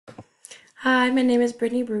Hi, my name is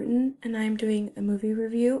Brittany Bruton, and I'm doing a movie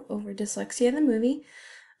review over Dyslexia the movie.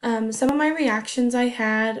 Some of my reactions I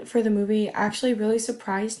had for the movie actually really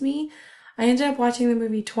surprised me. I ended up watching the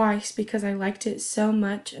movie twice because I liked it so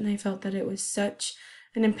much and I felt that it was such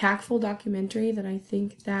an impactful documentary that I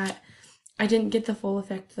think that I didn't get the full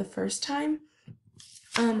effect the first time.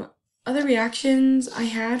 Um, Other reactions I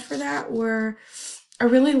had for that were I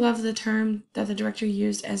really love the term that the director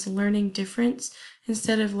used as learning difference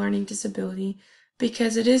instead of learning disability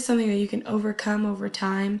because it is something that you can overcome over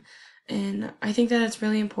time. And I think that it's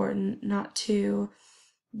really important not to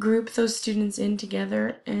group those students in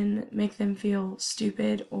together and make them feel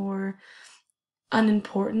stupid or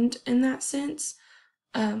unimportant in that sense.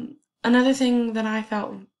 Another thing that I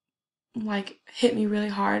felt like hit me really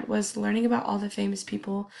hard was learning about all the famous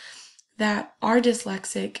people that are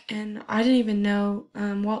dyslexic, and I didn't even know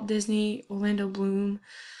Walt Disney, Orlando Bloom,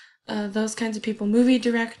 those kinds of people, movie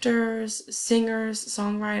directors, singers,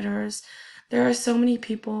 songwriters. There are so many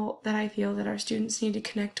people that I feel that our students need to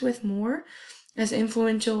connect with more as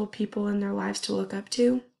influential people in their lives to look up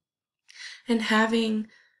to, and having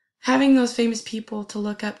those famous people to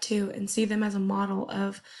look up to and see them as a model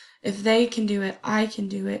of if they can do it, I can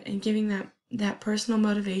do it, and giving that personal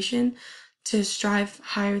motivation to strive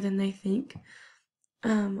higher than they think.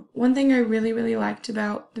 One thing I really, really liked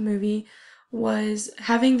about the movie was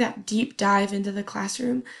having that deep dive into the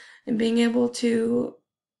classroom and being able to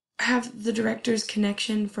have the director's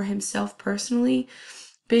connection for himself personally,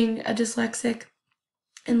 being a dyslexic,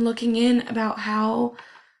 and looking in about how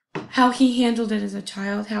he handled it as a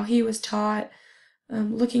child, how he was taught,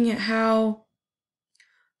 looking at how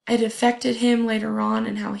it affected him later on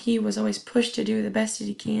and how he was always pushed to do the best that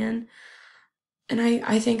he can. And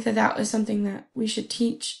I think that that was something that we should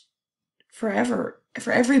teach forever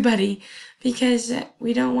for everybody because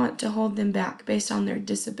we don't want to hold them back based on their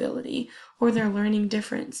disability or their learning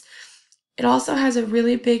difference. It also has a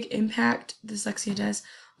really big impact, dyslexia does,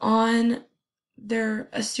 on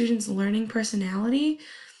a student's learning personality.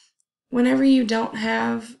 Whenever you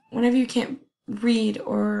can't read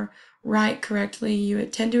or write correctly, you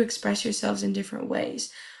tend to express yourselves in different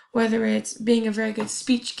ways. Whether it's being a very good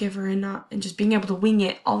speech giver and just being able to wing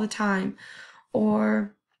it all the time,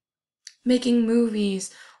 or making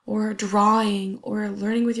movies or drawing or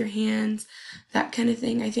learning with your hands, that kind of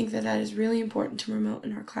thing. I think that that is really important to promote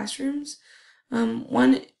in our classrooms.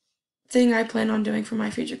 One thing I plan on doing for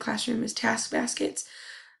my future classroom is task baskets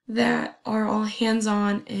that are all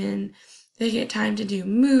hands-on and they get time to do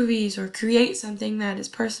movies or create something that is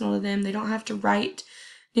personal to them. They don't have to write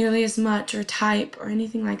nearly as much or type or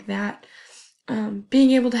anything like that.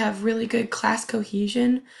 Being able to have really good class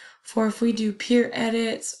cohesion for if we do peer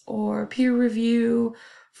edits or peer review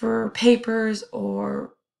for papers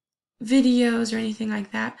or videos or anything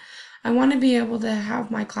like that. I want to be able to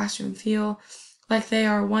have my classroom feel like they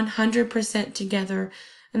are 100% together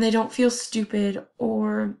and they don't feel stupid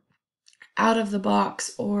or out of the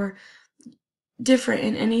box or different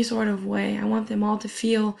in any sort of way. I want them all to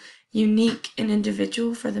feel unique and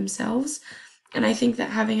individual for themselves. And I think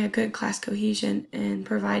that having a good class cohesion and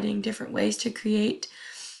providing different ways to create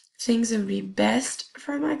things that would be best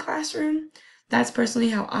for my classroom, that's personally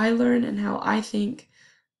how I learn and how I think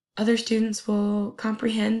other students will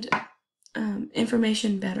comprehend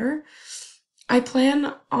information better. I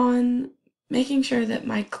plan on making sure that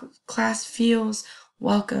my class feels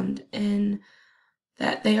welcomed and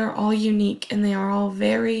that they are all unique and they are all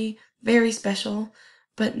very, very special,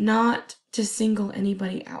 but not to single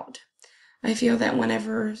anybody out. I feel that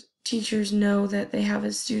whenever teachers know that they have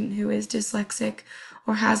a student who is dyslexic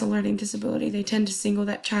or has a learning disability, they tend to single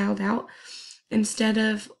that child out instead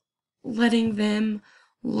of letting them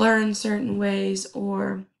learn certain ways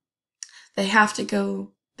or they have to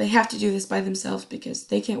do this by themselves because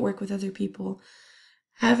they can't work with other people.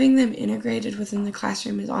 Having them integrated within the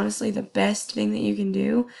classroom is honestly the best thing that you can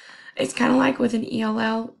do. It's kind of like with an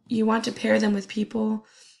ELL, you want to pair them with people,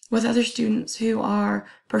 with other students who are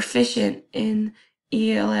proficient in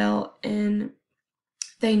ELL and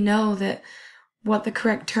they know that what the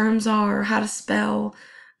correct terms are or how to spell.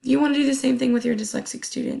 You want to do the same thing with your dyslexic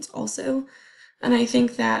students also. And I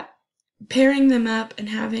think that pairing them up and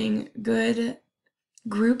having good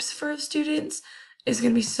groups for students is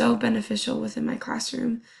going to be so beneficial within my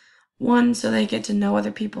classroom. One, so they get to know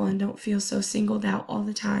other people and don't feel so singled out all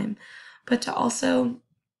the time, but to also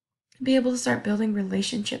be able to start building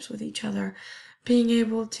relationships with each other, being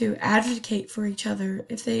able to advocate for each other.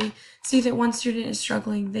 If they see that one student is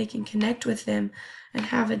struggling, they can connect with them and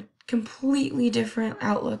have a completely different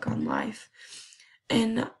outlook on life.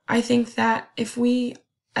 And I think that if we,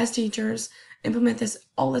 as teachers implement this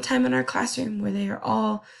all the time in our classroom, where they are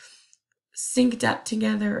all synced up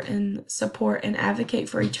together and support and advocate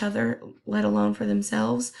for each other, let alone for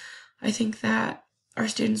themselves, I think that our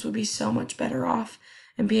students would be so much better off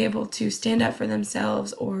and be able to stand up for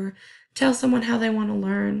themselves or tell someone how they want to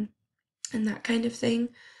learn and that kind of thing.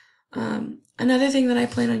 Another thing that I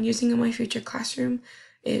plan on using in my future classroom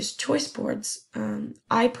is choice boards.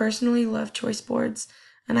 I personally love choice boards,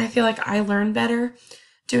 and I feel like I learn better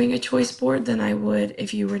doing a choice board than I would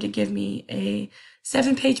if you were to give me a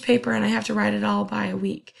 7-page paper and I have to write it all by a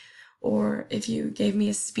week, or if you gave me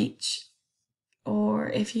a speech, or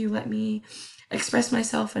if you let me express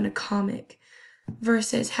myself in a comic,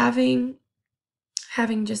 versus having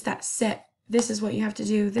just that set, this is what you have to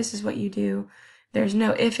do, this is what you do. There's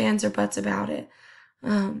no ifs, ands, or buts about it.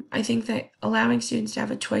 I think that allowing students to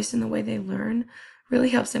have a choice in the way they learn really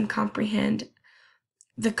helps them comprehend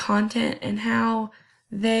the content and how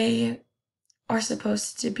they are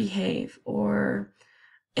supposed to behave or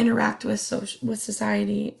interact with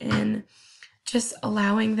society, and just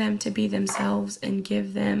allowing them to be themselves and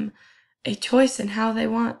give them a choice in how they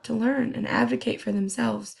want to learn and advocate for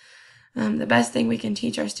themselves. The best thing we can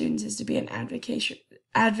teach our students is to be an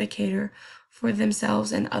advocator for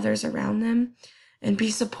themselves and others around them, and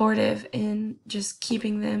be supportive in just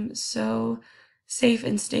keeping them so safe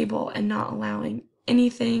and stable and not allowing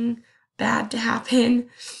anything bad to happen,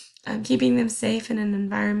 keeping them safe in an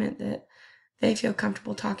environment that they feel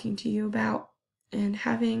comfortable talking to you about, and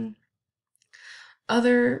having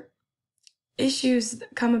other issues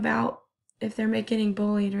that come about if they're getting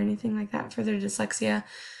bullied or anything like that for their dyslexia,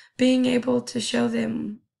 being able to show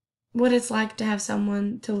them what it's like to have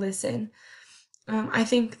someone to listen. I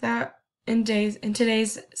think that in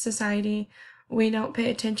today's society, we don't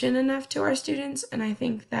pay attention enough to our students, and I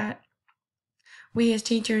think that we as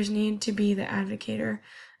teachers need to be the advocator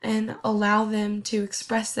and allow them to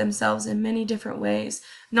express themselves in many different ways,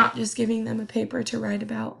 not just giving them a paper to write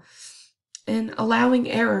about, and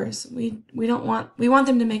allowing errors. We want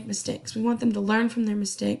them to make mistakes. We want them to learn from their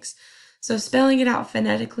mistakes. So spelling it out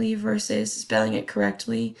phonetically versus spelling it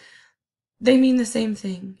correctly, they mean the same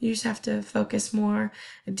thing. You just have to focus more,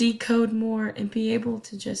 decode more, and be able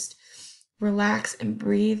to just relax and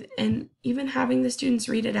breathe. And even having the students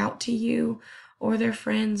read it out to you or their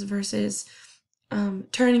friends versus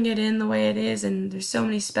turning it in the way it is, and there's so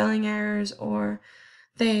many spelling errors, or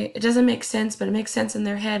it doesn't make sense, but it makes sense in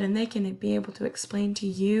their head, and they can be able to explain to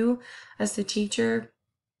you as the teacher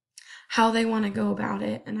how they want to go about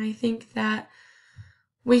it. And I think that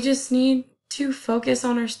we just need to focus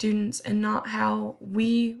on our students and not how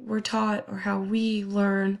we were taught or how we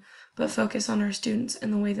learn, but focus on our students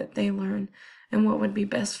and the way that they learn and what would be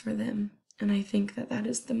best for them. And I think that that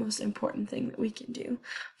is the most important thing that we can do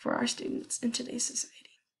for our students in today's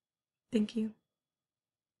society. Thank you.